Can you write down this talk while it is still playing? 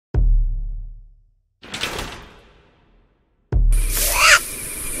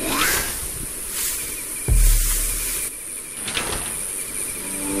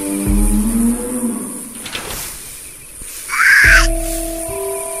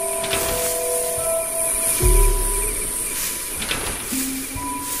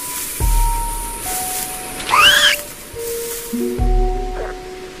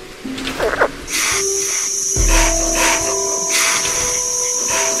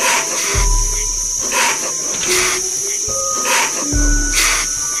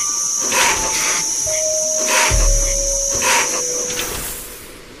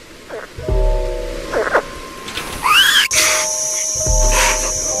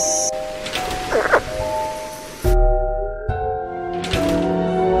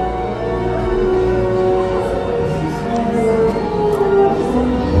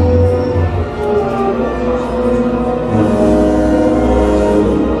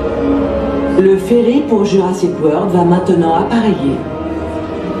Le ferry pour Jurassic World va maintenant appareiller.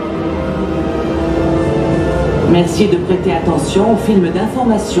 Merci de prêter attention au film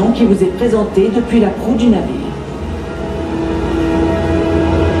d'information qui vous est présenté depuis la proue du navire.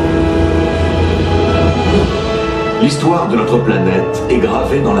 L'histoire de notre planète est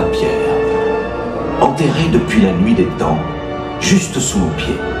gravée dans la pierre, enterrée depuis la nuit des temps, juste sous nos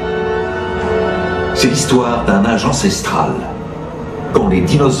pieds. C'est l'histoire d'un âge ancestral, quand les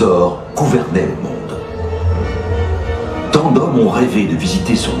dinosaures gouvernaient le monde. Tant d'hommes ont rêvé de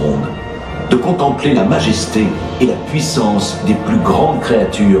visiter ce monde, de contempler la majesté et la puissance des plus grandes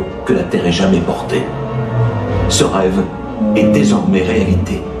créatures que la Terre ait jamais portées. Ce rêve est désormais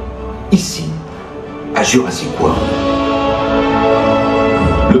réalité, ici, à Jurassic World.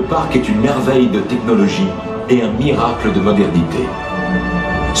 Le parc est une merveille de technologie et un miracle de modernité.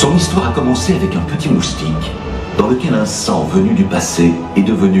 Son histoire a commencé avec un petit moustique, dans lequel un sang venu du passé est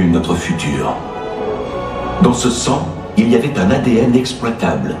devenu notre futur. Dans ce sang, il y avait un ADN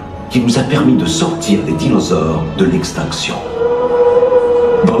exploitable qui nous a permis de sortir les dinosaures de l'extinction.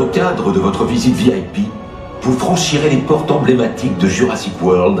 Dans le cadre de votre visite VIP, vous franchirez les portes emblématiques de Jurassic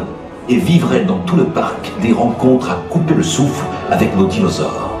World et vivrez dans tout le parc des rencontres à couper le souffle avec nos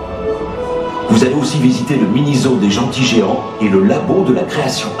dinosaures. Vous allez aussi visiter le mini-zoo des gentils géants et le labo de la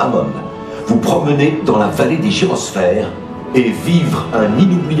création Hammond. Vous promener dans la vallée des gyrosphères et vivre un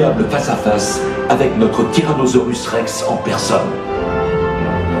inoubliable face-à-face avec notre Tyrannosaurus Rex en personne.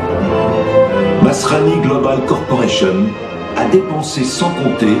 Masrani Global Corporation a dépensé sans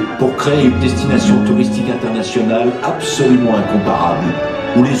compter pour créer une destination touristique internationale absolument incomparable,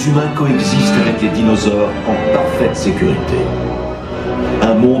 où les humains coexistent avec les dinosaures en parfaite sécurité.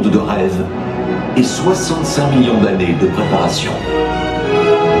 Un monde de rêve et 65 millions d'années de préparation.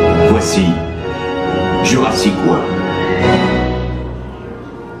 Voici Jurassic World.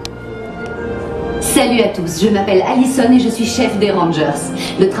 Salut à tous, je m'appelle Allison et je suis chef des Rangers.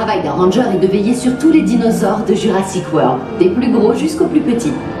 Le travail d'un ranger est de veiller sur tous les dinosaures de Jurassic World, des plus gros jusqu'aux plus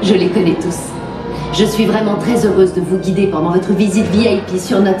petits. Je les connais tous. Je suis vraiment très heureuse de vous guider pendant votre visite VIP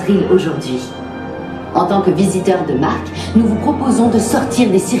sur notre île aujourd'hui. En tant que visiteur de marque, nous vous proposons de sortir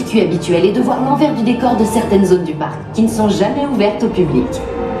des circuits habituels et de voir l'envers du décor de certaines zones du parc qui ne sont jamais ouvertes au public.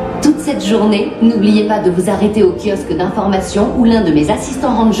 Toute cette journée, n'oubliez pas de vous arrêter au kiosque d'information où l'un de mes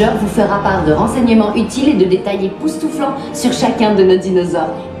assistants rangers vous fera part de renseignements utiles et de détails époustouflants sur chacun de nos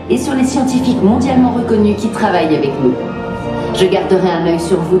dinosaures et sur les scientifiques mondialement reconnus qui travaillent avec nous. Je garderai un œil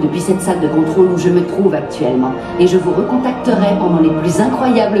sur vous depuis cette salle de contrôle où je me trouve actuellement et je vous recontacterai pendant les plus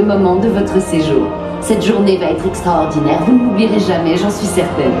incroyables moments de votre séjour. Cette journée va être extraordinaire, vous ne l'oublierez jamais, j'en suis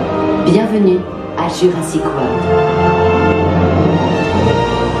certaine. Bienvenue à Jurassic World.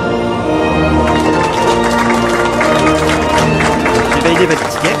 J'ai validé votre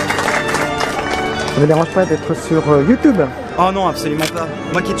ticket. Ça ne me dérange pas d'être sur YouTube? Oh non, absolument pas.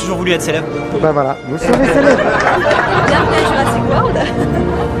 Moi qui ai toujours voulu être célèbre. Bah voilà, vous serez célèbre. Bienvenue à Jurassic World.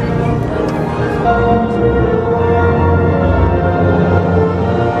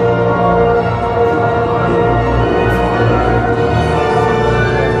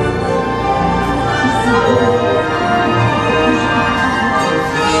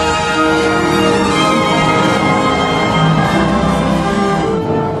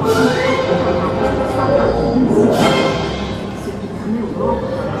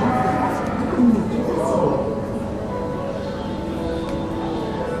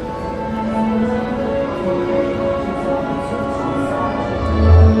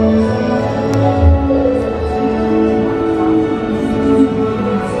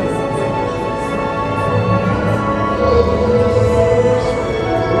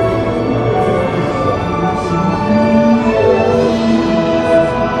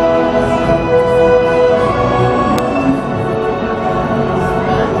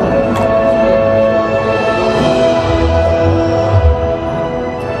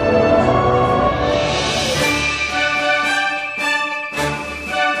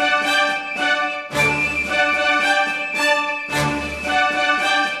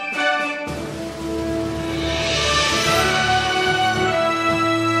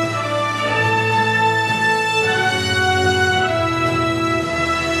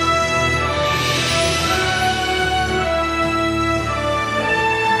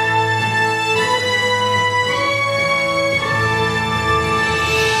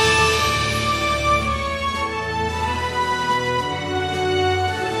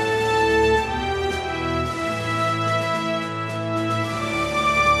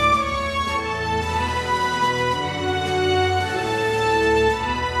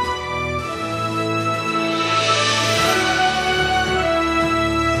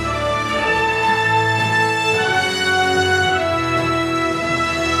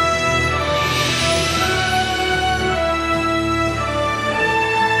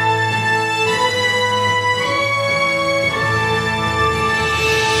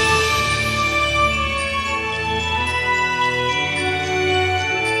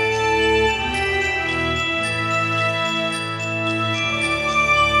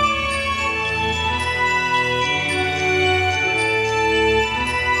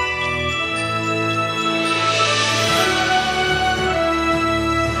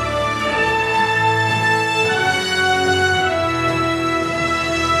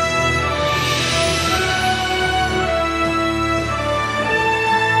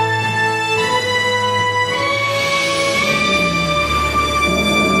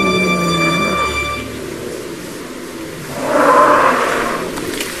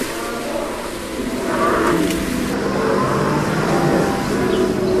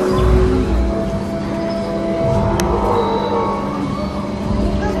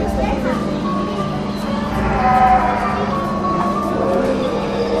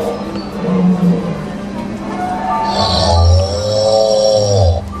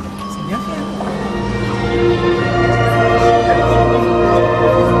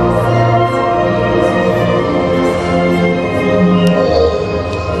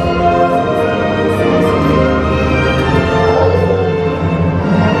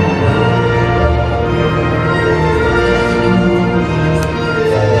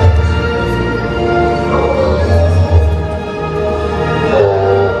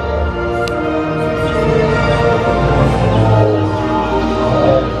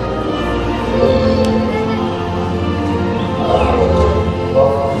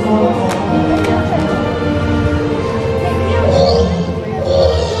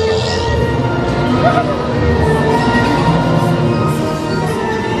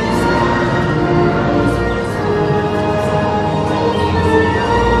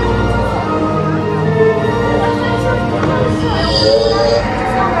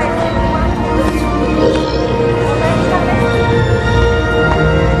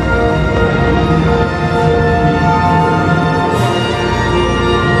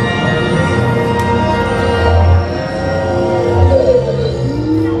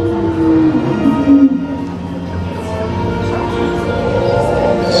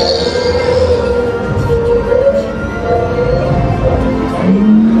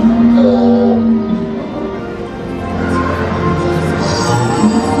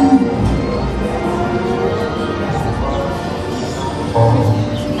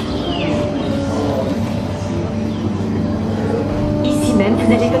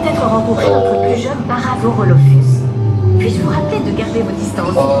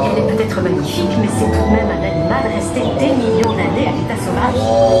 distance. Elle est peut-être magnifique, mais c'est tout de même un animal resté des millions d'années à l'état sauvage.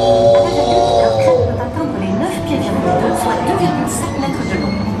 À l'âge adulte, leur crête peut atteindre les 9 pieds, soit 2,5 mètres de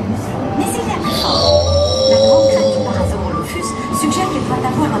long. Mais il y a plus fort. La grande crête du Parasaurolophus suggère qu'elle doit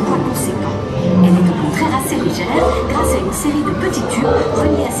avoir un poids conséquent. Elle est au contraire assez légère grâce à une série de petits tubes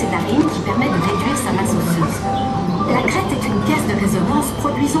reliés à ses narines qui permettent de réduire sa masse osseuse. La crête est une caisse de résonance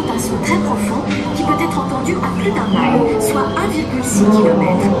produisant un son très profond qui peut être entendu à plus d'un mile, soit 1,6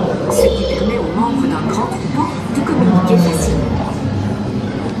 km, ce qui permet aux membres d'un grand troupeau de communiquer facilement.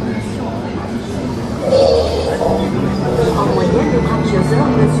 En moyenne, le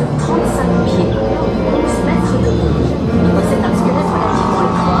brachiosaure mesure 35 pieds, 11 mètres de long. Il possède un squelette relativement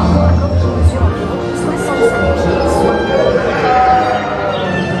étroit, comme qui mesure environ 65 pieds, soit...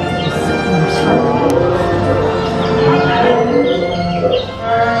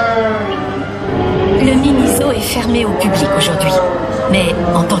 Le mini-zoo est fermé au public aujourd'hui. Mais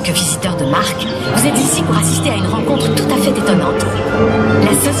en tant que visiteur de marque, vous êtes ici pour assister à une rencontre tout à fait étonnante.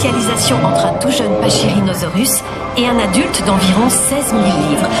 La socialisation entre un tout jeune Pachyrhinosaurus et un adulte d'environ 16 000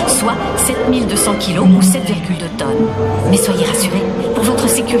 livres, soit 7200 kilos ou 7,2 tonnes. Mais soyez rassurés, pour votre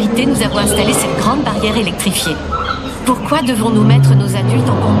sécurité, nous avons installé cette grande barrière électrifiée. Pourquoi devons-nous mettre nos adultes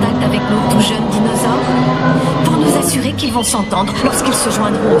en contact avec nos tout jeunes dinosaures? Pour nous assurer qu'ils vont s'entendre lorsqu'ils se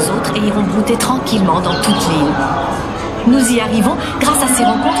joindront aux autres et iront brouter tranquillement dans toute l'île. Nous y arrivons grâce à ces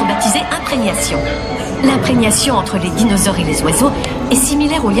rencontres baptisées imprégnation. L'imprégnation entre les dinosaures et les oiseaux est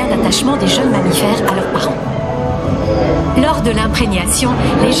similaire au lien d'attachement des jeunes mammifères à leurs parents. Lors de l'imprégnation,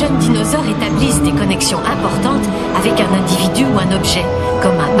 les jeunes dinosaures établissent des connexions importantes avec un individu ou un objet,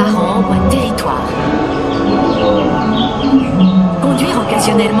 comme un parent ou un territoire. Conduire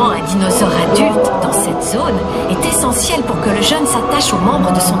occasionnellement un dinosaure adulte dans cette zone est essentiel pour que le jeune s'attache aux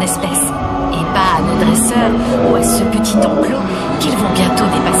membres de son espèce, et pas à nos dresseurs ou à ce petit enclos qu'ils vont bientôt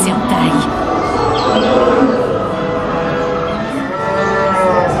dépasser en taille.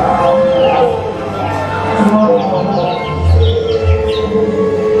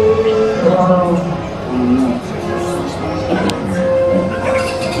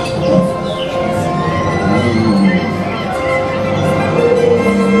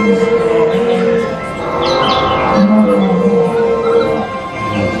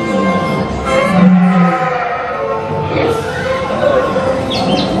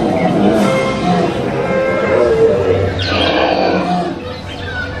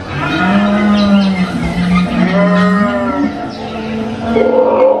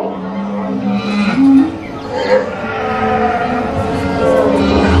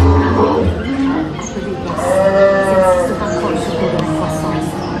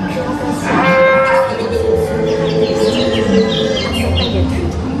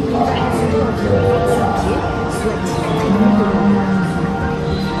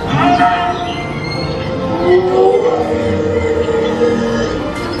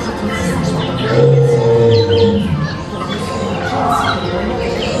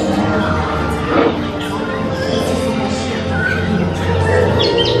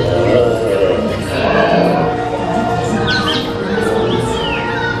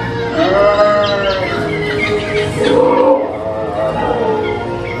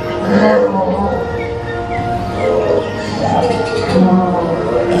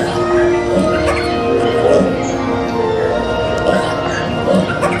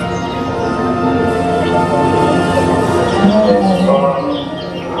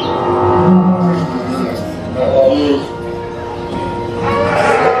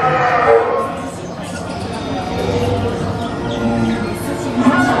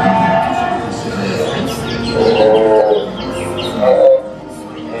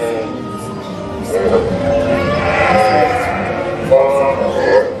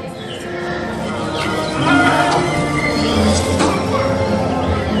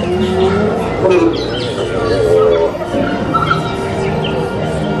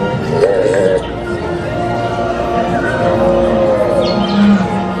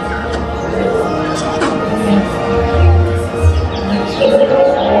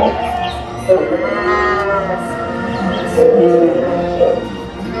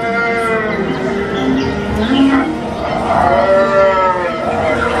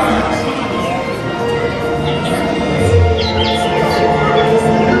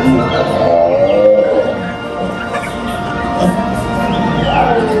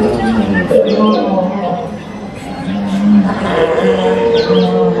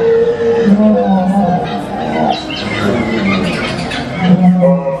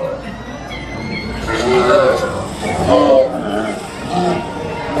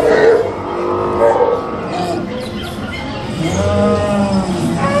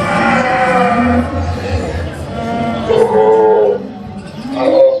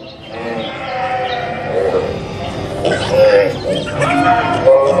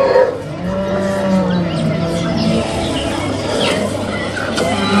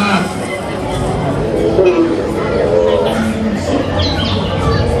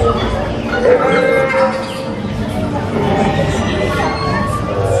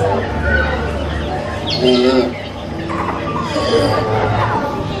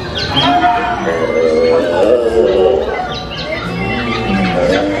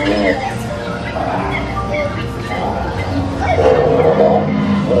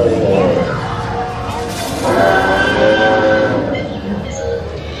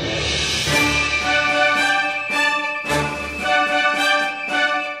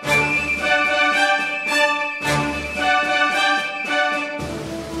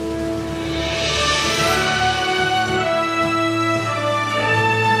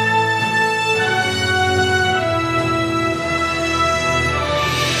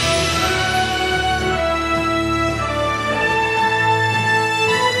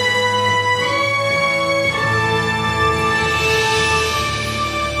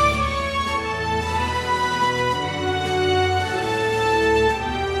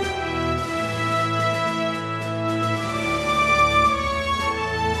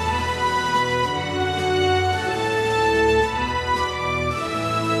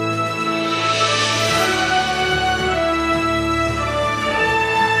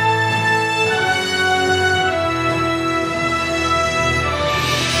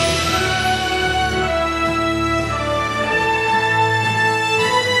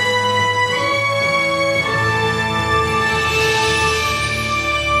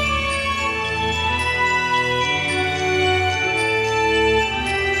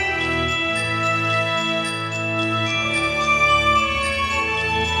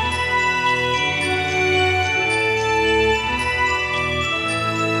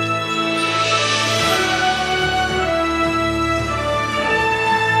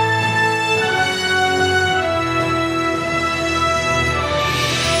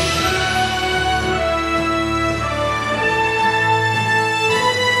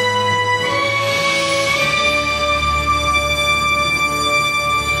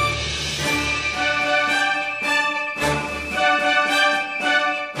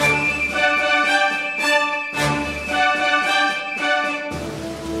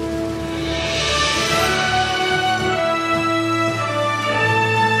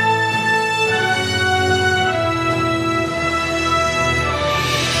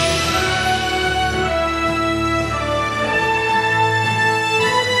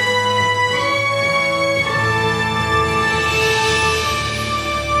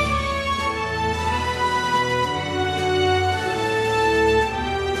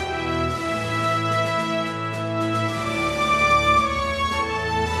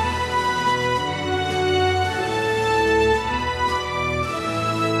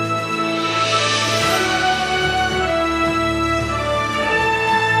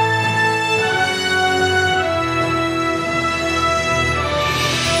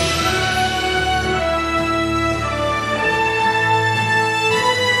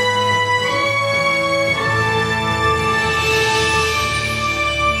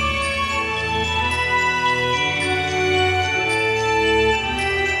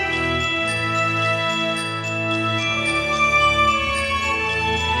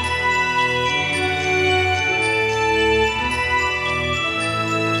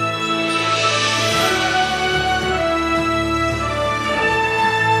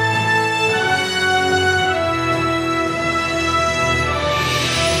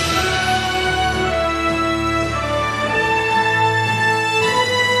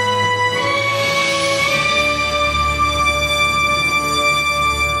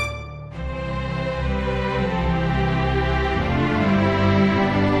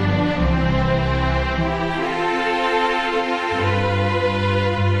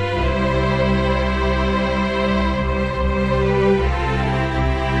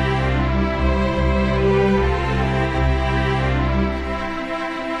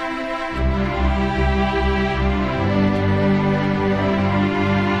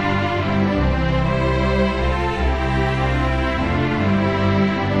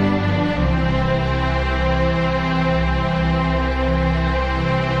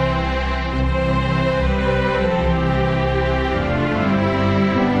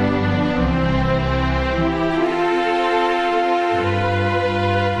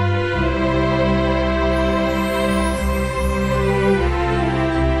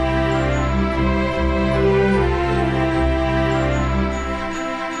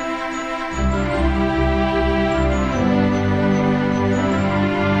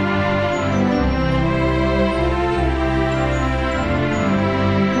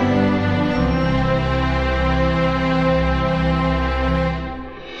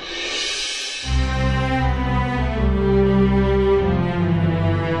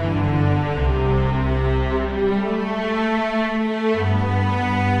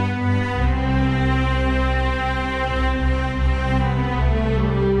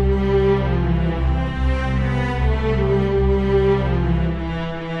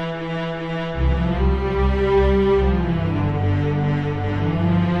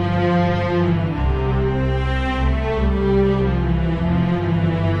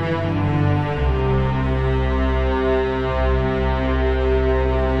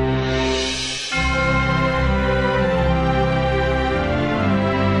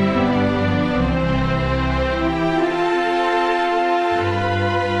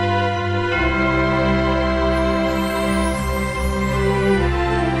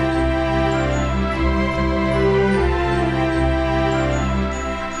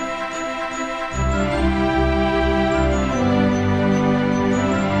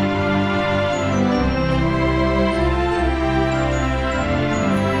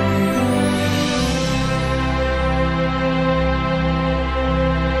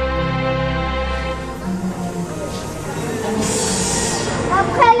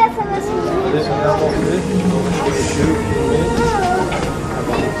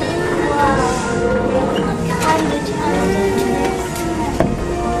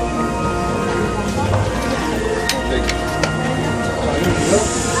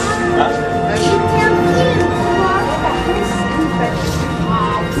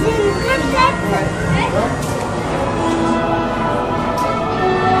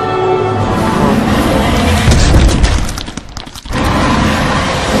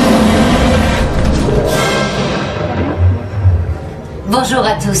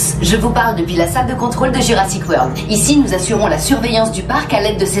 tous, je vous parle depuis la salle de contrôle de Jurassic World. Ici, nous assurons la surveillance du parc à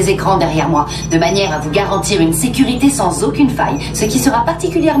l'aide de ces écrans derrière moi, de manière à vous garantir une sécurité sans aucune faille, ce qui sera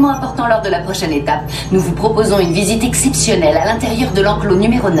particulièrement important lors de la prochaine étape. Nous vous proposons une visite exceptionnelle à l'intérieur de l'enclos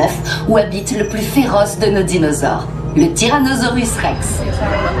numéro 9, où habite le plus féroce de nos dinosaures, le Tyrannosaurus Rex.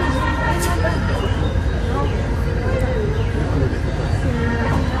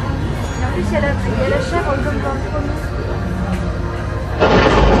 Il y a la chèvre comme dans le premier.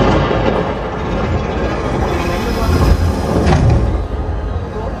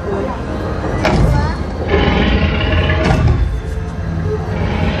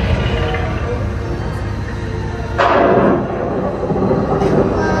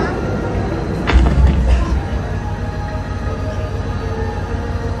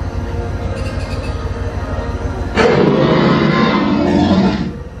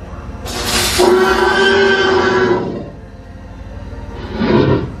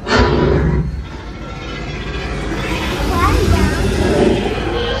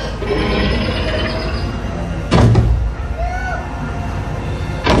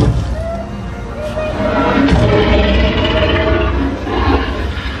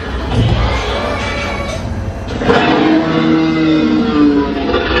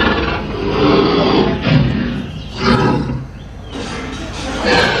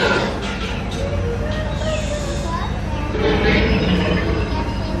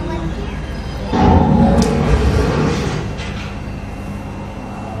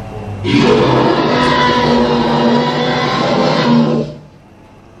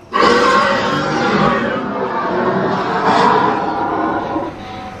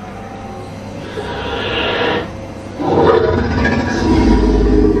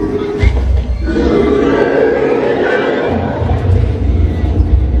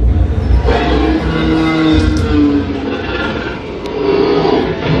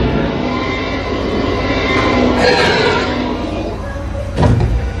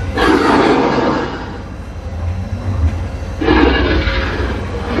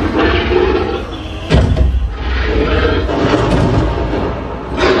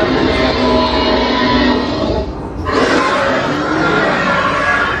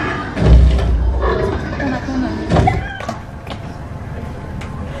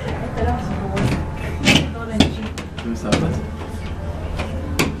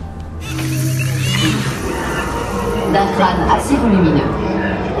 D'un crâne assez volumineux,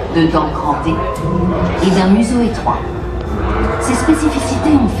 de dents crantées et d'un museau étroit. Ces spécificités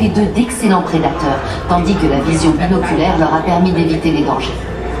ont fait d'eux d'excellents prédateurs, tandis que la vision binoculaire leur a permis d'éviter les dangers.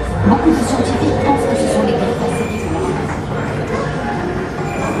 Beaucoup de scientifiques pensent que ce sont les crétacés qui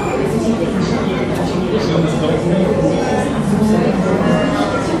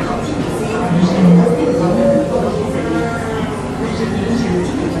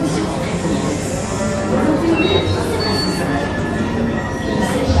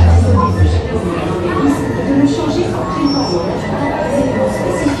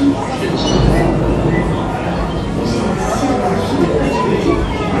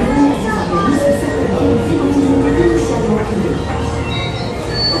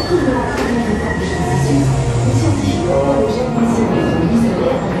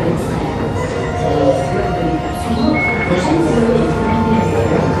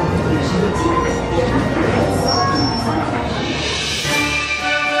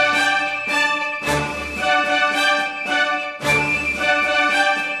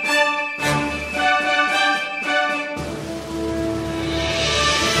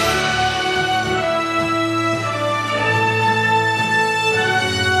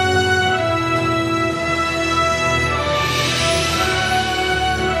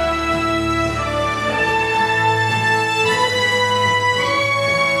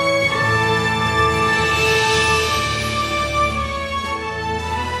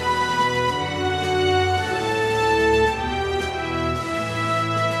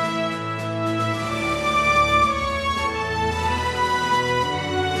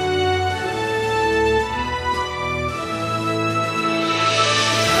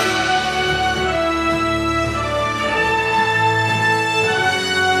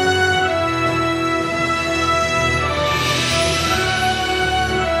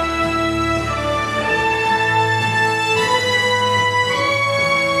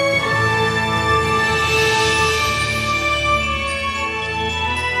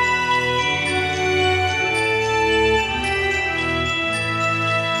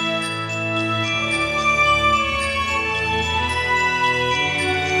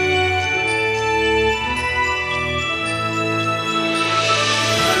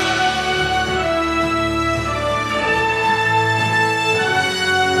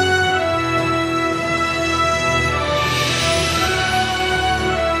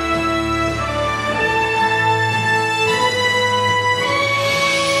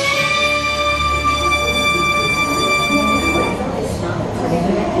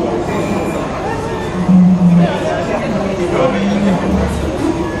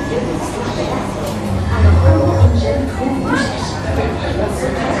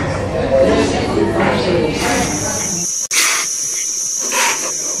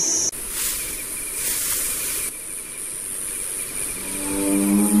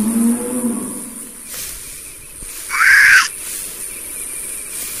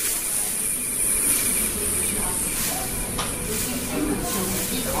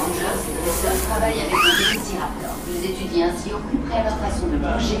Travaille avec les vélociraptors. Vous étudiez ainsi au plus près leur façon de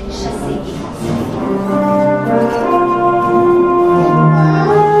manger, chasser et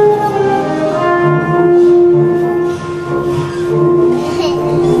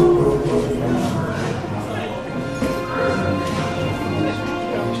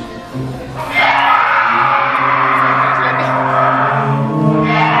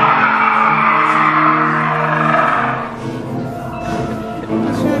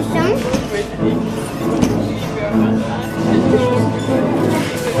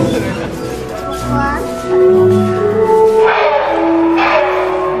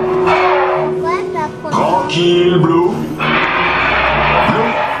Tranquille, Blue.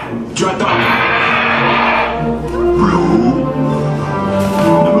 Blue, tu attends. Blue,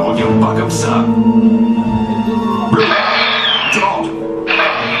 ne me regarde pas comme ça. Blue, tu rentres.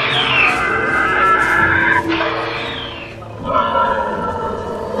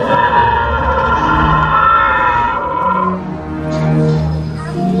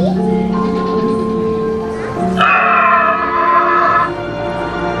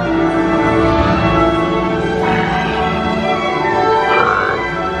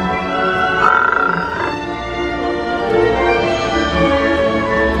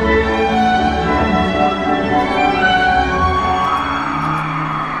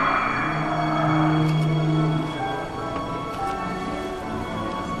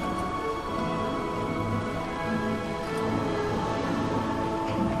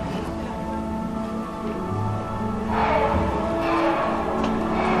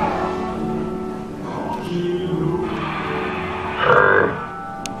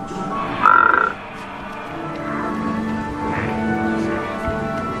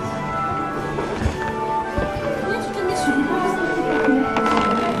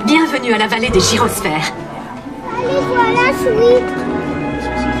 Bienvenue à la vallée des gyrosphères. Allez, voilà, Sweet.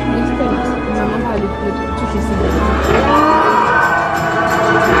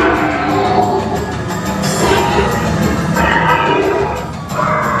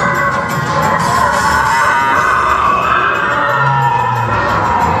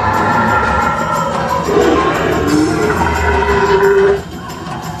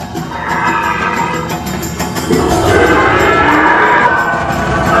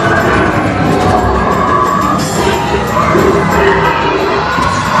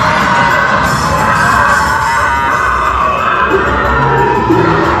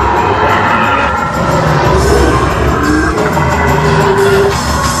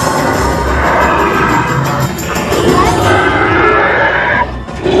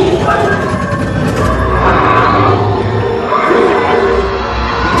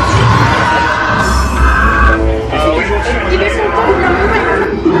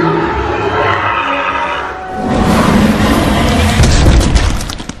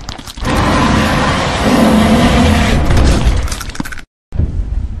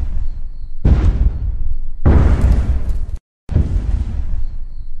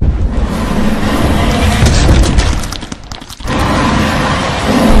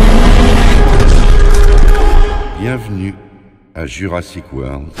 Bienvenue à Jurassic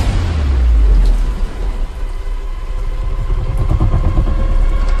World.